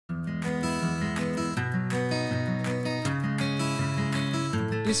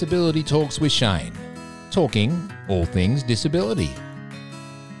Disability Talks with Shane. Talking all things disability.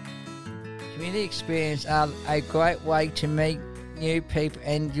 Community experience are a great way to meet new people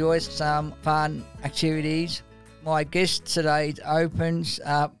and enjoy some fun activities. My guest today opens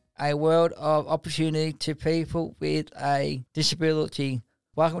up a world of opportunity to people with a disability.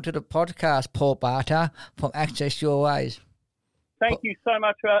 Welcome to the podcast, Paul Barter from Access Your Ways. Thank you so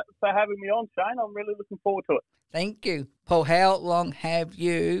much for having me on, Shane. I'm really looking forward to it. Thank you. Paul, how long have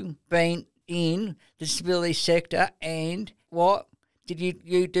you been in the disability sector and what did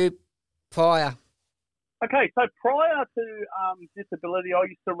you do prior? Okay, so prior to disability, I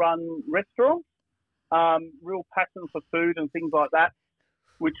used to run restaurants, real passion for food and things like that,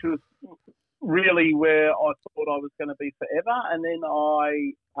 which was really where I thought I was going to be forever. And then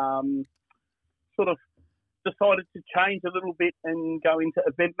I sort of decided to change a little bit and go into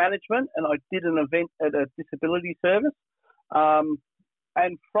event management, and I did an event at a disability service.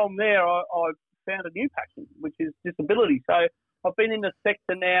 And from there, I found a new passion, which is disability. So I've been in the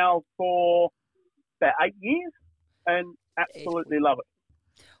sector now for about 8 years and absolutely love it.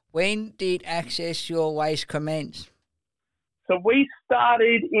 When did Access Your Ways commence? So we've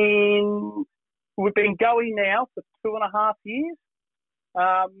been going now for 2.5 years.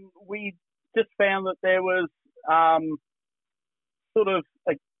 We just found that there was sort of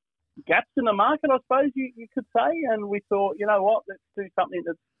gaps in the market, I suppose you could say, and we thought, you know what, let's do something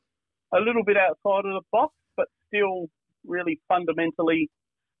that's a little bit outside of the box, but still really fundamentally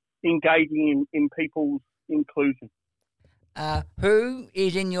engaging in people's inclusion. Who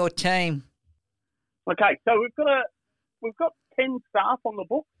is in your team? Okay, so we've got 10 staff on the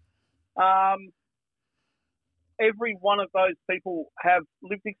book. Every one of those people have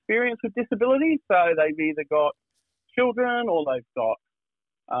lived experience with disability, so they've either got children or they've got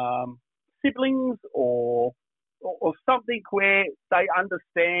siblings or something where they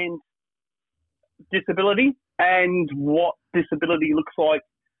understand disability and what disability looks like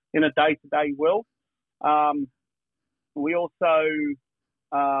in a day-to-day world. We also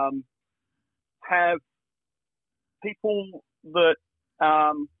have people that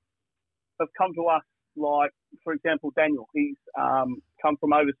have come to us, like, for example, Daniel. He's come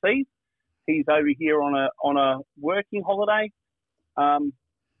from overseas. He's over here on a working holiday.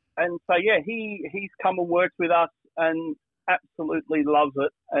 And so, yeah, he's come and worked with us and absolutely loves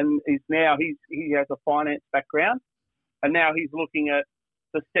it. And he has a finance background, and now he's looking at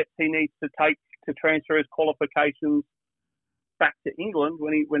the steps he needs to take to transfer his qualifications back to England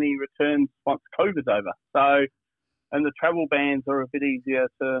when he returns once COVID's over. So, and the travel bans are a bit easier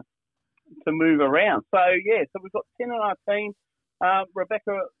to move around. So, yeah, so we've got 10 on our team.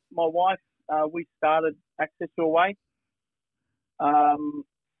 Rebecca, my wife, we started Access Your Way.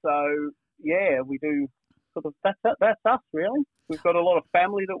 So, yeah, we do sort of, that's us, really. We've got a lot of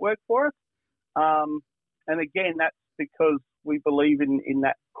family that work for us. And, again, that's because we believe in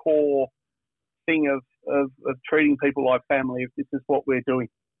that core thing of treating people like family if this is what we're doing.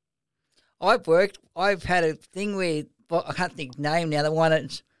 I've had a thing with, I can't think of the name now, the one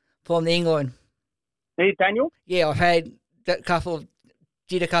that's from England. Hey, Daniel? Yeah, I've had did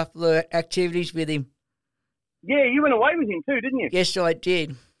a couple of activities with him. Yeah, you went away with him too, didn't you? Yes, I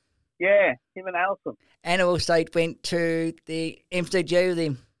did. Yeah, him and Alison. And also went to the MCG with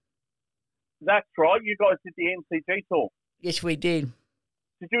him. That's right. You guys did the MCG tour. Yes, we did.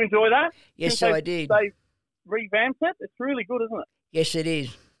 Did you enjoy that? Yes, I did. They revamped it. It's really good, isn't it? Yes, it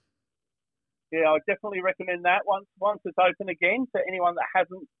is. Yeah, I definitely recommend that once it's open again to anyone that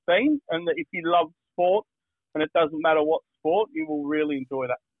hasn't been, and that if you love sport, and it doesn't matter what sport, you will really enjoy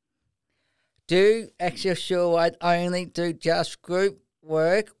that. Do Access Your Ways only do just group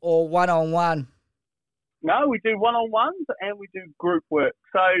work or one-on-one? No, we do one-on-ones and we do group work.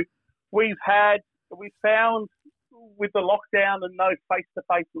 So we found with the lockdown and no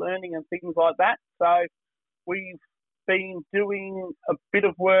face-to-face learning and things like that, so we've been doing a bit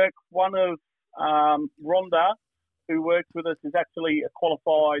of work. One of Rhonda, who works with us, is actually a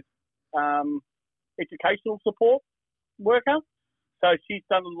qualified educational support worker. So she's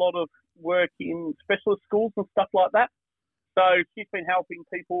done a lot of work in specialist schools and stuff like that. So she's been helping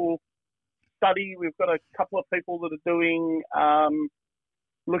people study. We've got a couple of people that are doing,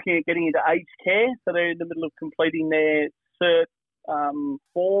 looking at getting into aged care. So they're in the middle of completing their Cert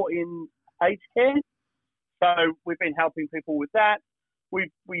 4 in aged care. So we've been helping people with that.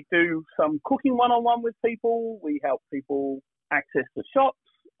 We do some cooking one-on-one with people. We help people access the shops.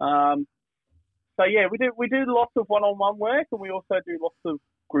 So yeah, we do lots of one-on-one work, and we also do lots of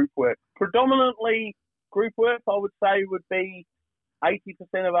group work. Predominantly group work, I would say, would be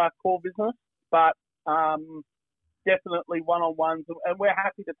 80% of our core business. But definitely one-on-ones, and we're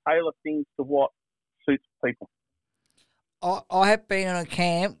happy to tailor things to what suits people. I have been on a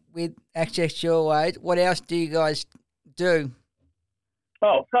camp with Access Your Ways. What else do you guys do?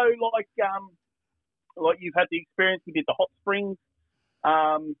 Oh, so like you've had the experience, you did the hot springs.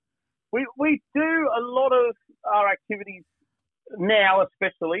 We do a lot of our activities now,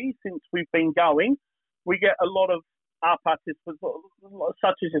 especially since we've been going. We get a lot of our participants,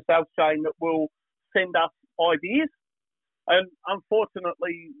 such as yourself, Shane, that will send us ideas. And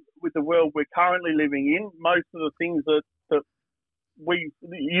unfortunately, with the world we're currently living in, most of the things that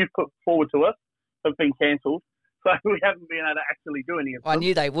you've put forward to us have been cancelled. So we haven't been able to actually do any of them. I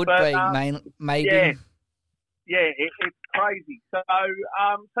knew they would be, maybe. Yeah, it's crazy. So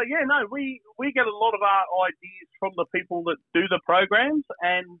we get a lot of our ideas from the people that do the programs,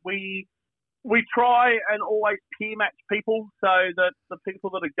 and we try and always peer match people so that the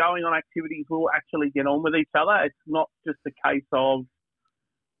people that are going on activities will actually get on with each other. It's not just a case of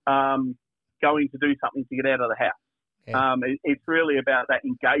going to do something to get out of the house. Yeah. It's really about that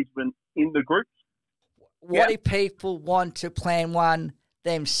engagement in the groups. What if people want to plan one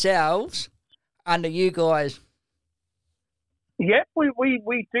themselves under you guys? Yeah, we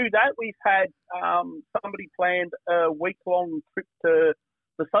do that. We've had somebody planned a week-long trip to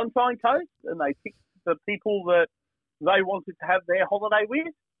the Sunshine Coast, and they picked the people that they wanted to have their holiday with.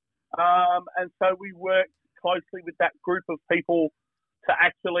 And so we worked closely with that group of people to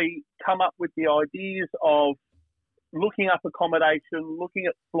actually come up with the ideas of looking up accommodation, looking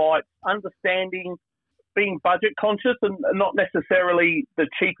at flights, understanding, being budget conscious, and not necessarily the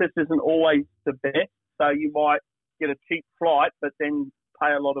cheapest isn't always the best. So you might get a cheap flight, but then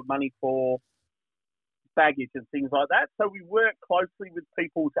pay a lot of money for baggage and things like that. So we work closely with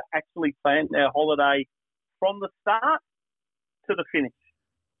people to actually plan their holiday from the start to the finish,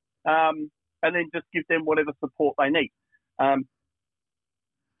 and then just give them whatever support they need.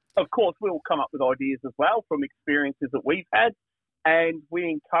 Of course, we'll come up with ideas as well from experiences that we've had, and we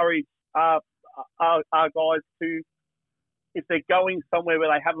encourage our guys to, if they're going somewhere where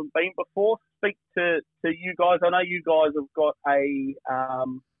they haven't been before, speak to you guys. I know you guys have got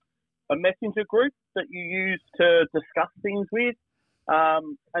a messenger group that you use to discuss things with,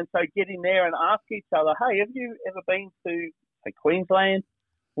 and so get in there and ask each other, hey, have you ever been to, say, Queensland?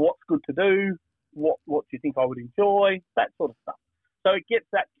 What's good to do? What do you think I would enjoy? That sort of stuff. So it gets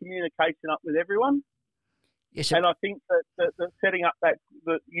that communication up with everyone. Yes, sir. And I think that setting up that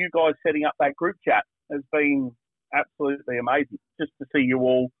you guys setting up that group chat has been absolutely amazing. Just to see you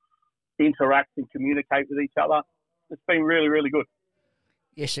all interact and communicate with each other, it's been really, really good.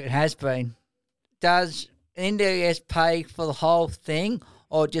 Yes, it has been. Does NDIS pay for the whole thing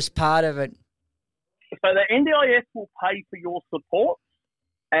or just part of it? So the NDIS will pay for your support,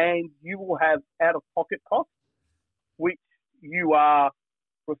 and you will have out-of-pocket costs, which you are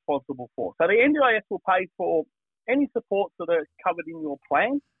responsible for. So the NDIS will pay for any supports that are covered in your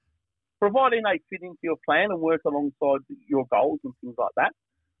plan, providing they fit into your plan and work alongside your goals and things like that.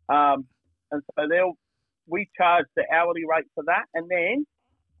 And so we charge the hourly rate for that. And then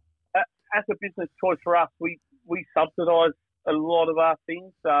as a business choice for us, we subsidise a lot of our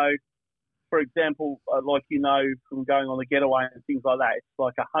things. So, for example, like you know from going on the getaway and things like that, it's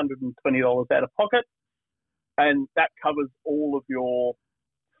like $120 out of pocket. And that covers all of your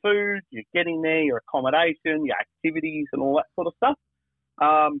food, your getting there, your accommodation, your activities and all that sort of stuff.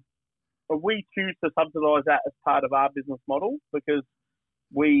 But we choose to subsidise that as part of our business model because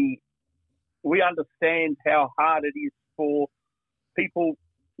we understand how hard it is for people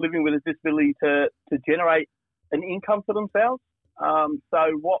living with a disability to generate an income for themselves.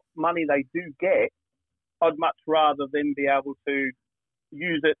 So what money they do get, I'd much rather them be able to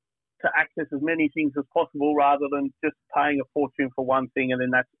use it to access as many things as possible rather than just paying a fortune for one thing and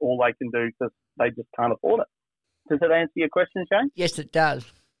then that's all they can do because they just can't afford it. Does that answer your question, Shane? Yes, it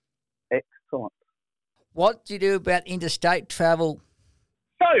does. Excellent. What do you do about interstate travel?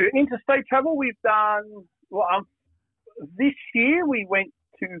 So, interstate travel, we've done, this year we went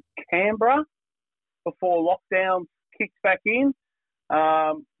to Canberra before lockdown kicked back in.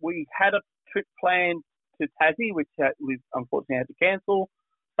 We had a trip planned to Tassie, which we've unfortunately had to cancel.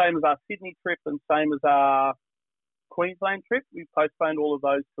 Same as our Sydney trip and same as our Queensland trip. We've postponed all of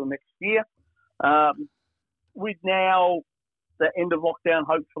those till next year. With now the end of lockdown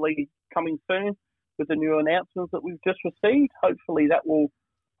hopefully coming soon with the new announcements that we've just received, hopefully that will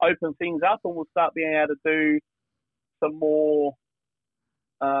open things up and we'll start being able to do some more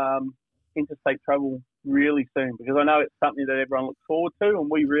interstate travel really soon because I know it's something that everyone looks forward to and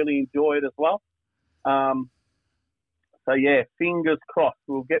we really enjoy it as well. So, yeah, fingers crossed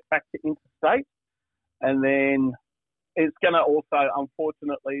we'll get back to interstate and then it's going to also,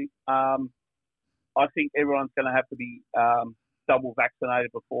 unfortunately, I think everyone's going to have to be double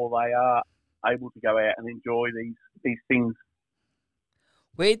vaccinated before they are able to go out and enjoy these things.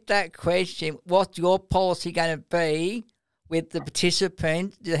 With that question, what's your policy going to be with the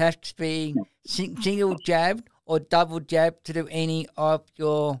participants? Do they have to be single jabbed or double jabbed to do any of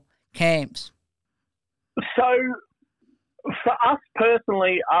your camps? So, for us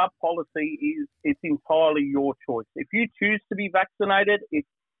personally, our policy is it's entirely your choice. If you choose to be vaccinated, if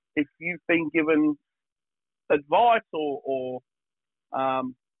you've been given advice or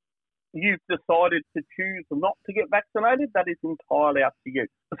you've decided to choose not to get vaccinated, that is entirely up to you.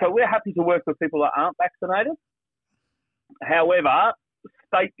 So we're happy to work with people that aren't vaccinated. However,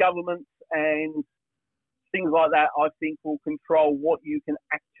 state governments and things like that, I think, will control what you can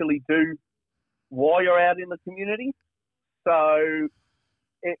actually do while you're out in the community. So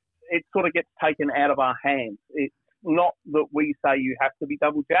it sort of gets taken out of our hands. It's not that we say you have to be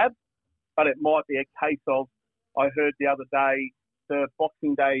double jabbed, but it might be a case of, I heard the other day, the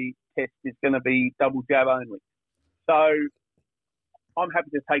Boxing Day test is going to be double jab only. So I'm happy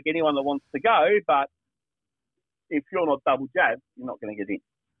to take anyone that wants to go, but if you're not double jabbed, you're not going to get in.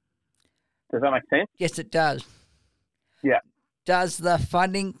 Does that make sense? Yes, it does. Yeah. Does the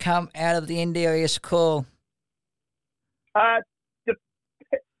funding come out of the NDIS call?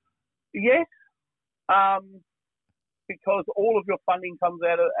 Yes, because all of your funding comes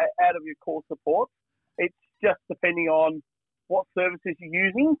out of your core support. It's just depending on what services you're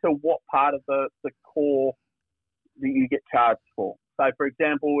using to what part of the core that you get charged for. So, for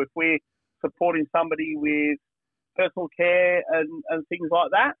example, if we're supporting somebody with personal care and things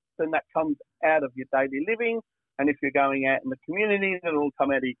like that, then that comes out of your daily living. And if you're going out in the community, then it'll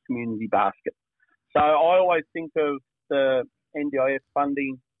come out of your community basket. So I always think of the NDIS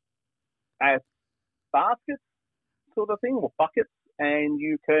funding as baskets sort of thing, or buckets, and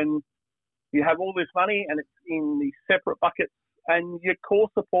you have all this money and it's in these separate buckets, and your core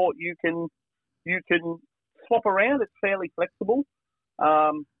support you can swap around. It's fairly flexible.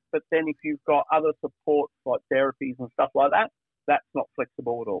 But then if you've got other supports like therapies and stuff like that, that's not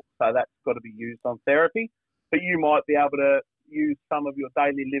flexible at all. So that's got to be used on therapy. But you might be able to use some of your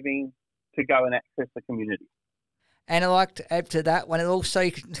daily living to go and access the community. And I'd like to add to that one, and also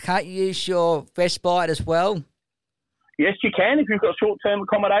can't you use your respite as well? Yes, you can if you've got short-term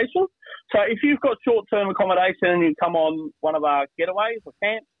accommodation. So if you've got short-term accommodation and you come on one of our getaways or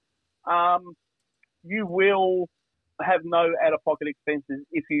camps, you will have no out-of-pocket expenses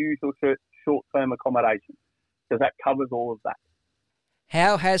if you use your short-term accommodation, because that covers all of that.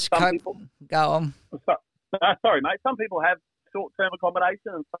 How has COVID... Go on. Sorry, mate. Some people have short-term accommodation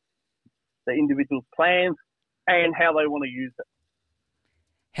and the individual's plans and how they want to use it.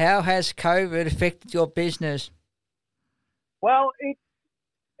 How has COVID affected your business? Well,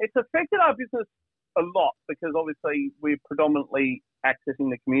 it's affected our business a lot because obviously we're predominantly accessing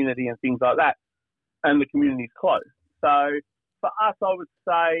the community and things like that, and the community's closed. So for us, I would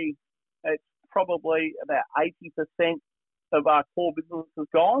say it's probably about 80% of our core business is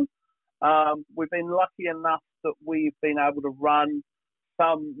gone. We've been lucky enough that we've been able to run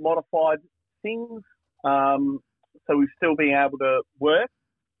some modified things, so we've still been able to work.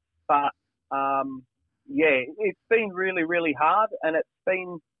 But it's been really, really hard, and it's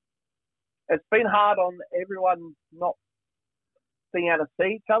been hard on everyone not being able to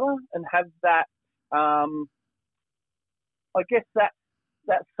see each other and have that. I guess that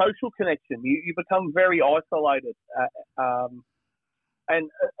social connection. You become very isolated, and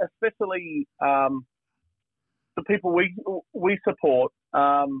especially the people we support.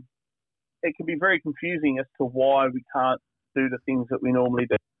 It can be very confusing as to why we can't do the things that we normally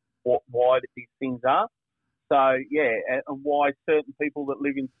do, why these things are. So, and why certain people that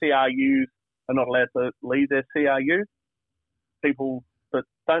live in CRUs are not allowed to leave their CRU. People that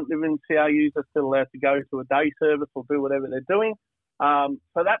don't live in CRUs are still allowed to go to a day service or do whatever they're doing.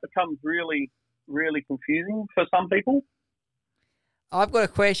 So that becomes really, really confusing for some people. I've got a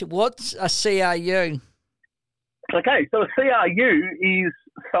question. What's a CRU? Okay, so a CRU is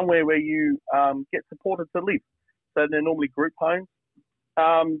somewhere where you get supported to live. So they're normally group homes.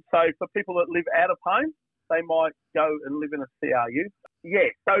 So for people that live out of home, they might go and live in a CRU. Yeah,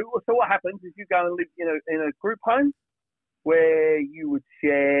 so what happens is you go and live in a group home where you would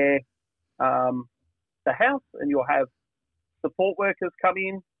share the house, and you'll have support workers come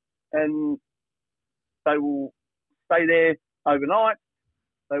in and they will stay there overnight.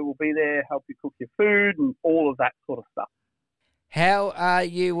 They will be there, help you cook your food and all of that sort of stuff. How are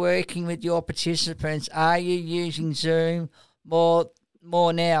you working with your participants? Are you using Zoom more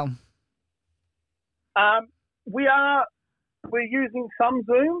now? We're using some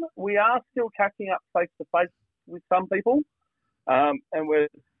Zoom. We are still catching up face-to-face with some people, and we're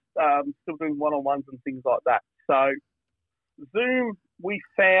still doing one-on-ones and things like that. So Zoom, we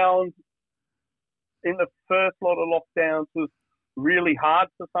found in the first lot of lockdowns was really hard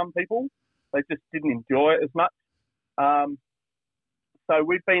for some people. They just didn't enjoy it as much. So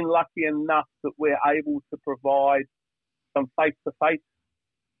we've been lucky enough that we're able to provide some face-to-face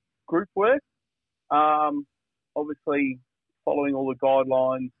group work. Obviously, following all the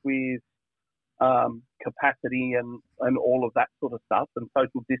guidelines with capacity and all of that sort of stuff, and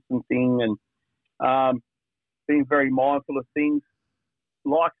social distancing, and being very mindful of things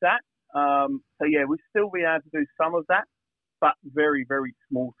like that. So yeah, we've still been able to do some of that, but very, very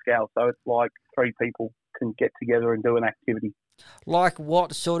small scale. So it's like 3 people can get together and do an activity. Like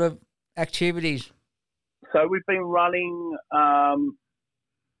what sort of activities? So we've been running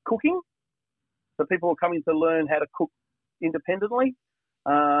cooking. So people are coming to learn how to cook independently.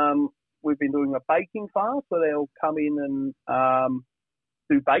 We've been doing a baking class where they'll come in and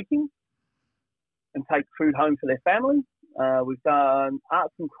do baking and take food home for their family. We've done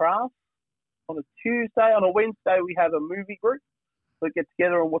arts and crafts on a Tuesday. On a Wednesday, we have a movie group that get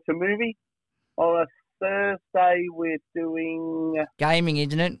together and watch a movie. On a Thursday, we're doing... Gaming,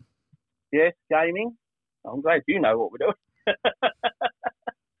 isn't it? Yes, gaming. I'm glad you know what we're doing.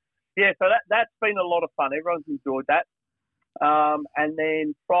 Yeah, so that's been a lot of fun. Everyone's enjoyed that. And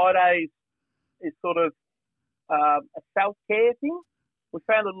then Fridays is sort of a self-care thing. We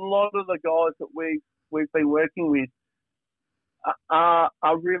found a lot of the guys that we've been working with are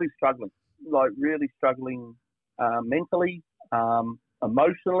really struggling, mentally,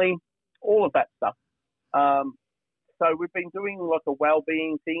 emotionally, all of that stuff. So we've been doing like a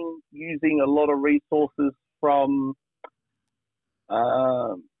well-being thing, using a lot of resources from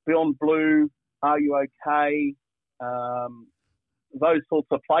Beyond Blue, Are You OK? Those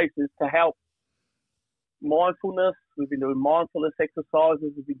sorts of places to help mindfulness. We've been doing mindfulness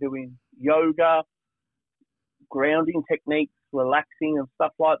exercises. We've been doing yoga, grounding techniques, relaxing and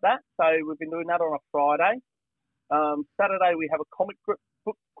stuff like that. So we've been doing that on a Friday. Saturday we have a comic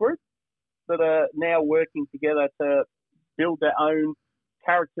book group that are now working together to build their own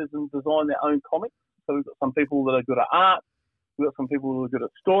characters and design their own comics. So we've got some people that are good at art. We've got some people who are good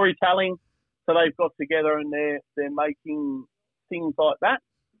at storytelling. So they've got together and they're making things like that.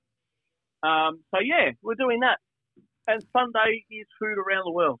 So yeah, we're doing that. And Sunday is food around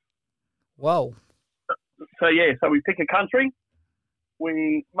the world. Whoa. So yeah, so we pick a country,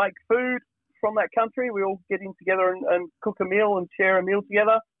 we make food from that country, we all get in together and cook a meal and share a meal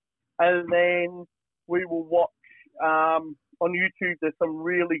together, and then we will watch on YouTube. There's some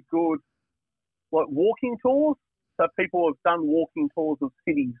really good like walking tours. So people have done walking tours of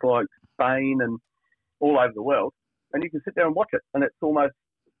cities like Spain and all over the world, and you can sit there and watch it, and it's almost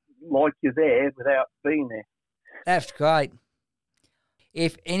like you're there without being there. That's great.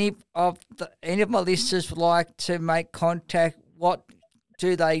 If any of my listeners would like to make contact, what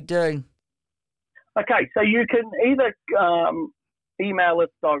do they do? Okay, so you can either email us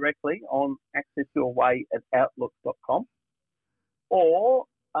directly on accessyourway@outlook.com or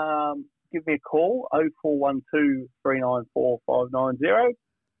give me a call, 0412 394 590.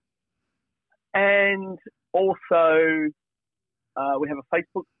 And also we have a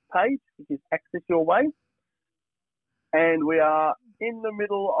Facebook page, which is Access Your Way. And we are in the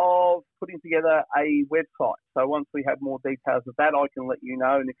middle of putting together a website. So once we have more details of that, I can let you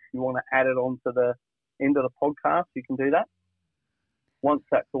know. And if you want to add it on to the end of the podcast, you can do that. Once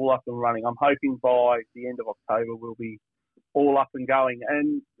that's all up and running, I'm hoping by the end of October we'll be all up and going.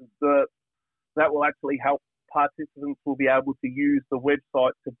 And that will actually help participants will be able to use the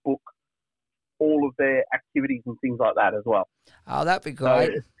website to book all of their activities and things like that as well. Oh, that'd be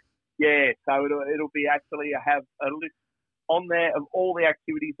great. So it'll be actually have a list on there of all the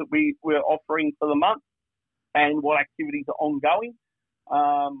activities that we're offering for the month and what activities are ongoing.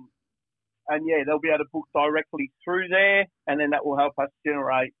 And yeah, they'll be able to book directly through there, and then that will help us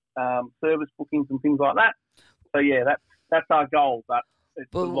generate service bookings and things like that. So yeah, that's our goal, but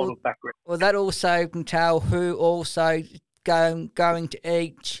it's a lot of background. Well, that also can tell who also going to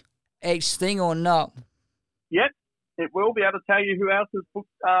each thing or not. Yep, it will be able to tell you who else is booked.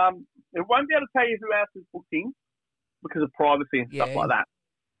 It won't be able to tell you who else is booking because of privacy and stuff like that.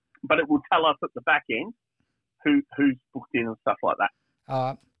 But it will tell us at the back end who's booked in and stuff like that. All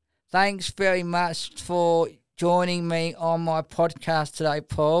right. Thanks very much for joining me on my podcast today,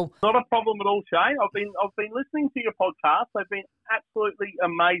 Paul. Not a problem at all, Shane. I've been listening to your podcasts. They've been absolutely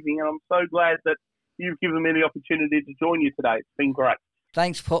amazing, and I'm so glad that you've given me the opportunity to join you today. It's been great.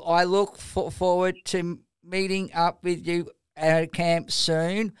 Thanks, Paul. I look forward to meeting up with you at a camp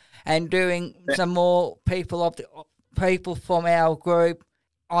soon and doing some more people from our group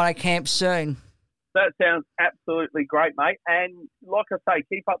on a camp soon. That sounds absolutely great, mate. And like I say,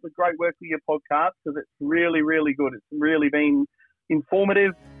 keep up the great work with your podcast because it's really, really good. It's really been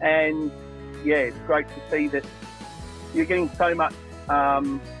informative, and yeah, it's great to see that you're getting so much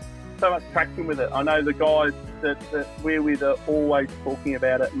traction with it. I know the guys that we're with are always talking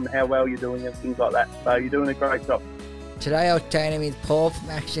about it and how well you're doing and things like that. So you're doing a great job. Today I was chatting with Paul from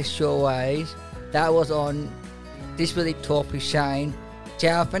Access Shoreways. That was on Disability Talk with Shane.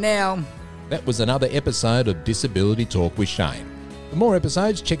 Ciao for now. That was another episode of Disability Talk with Shane. For more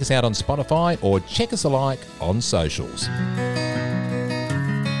episodes, check us out on Spotify or check us alike on socials.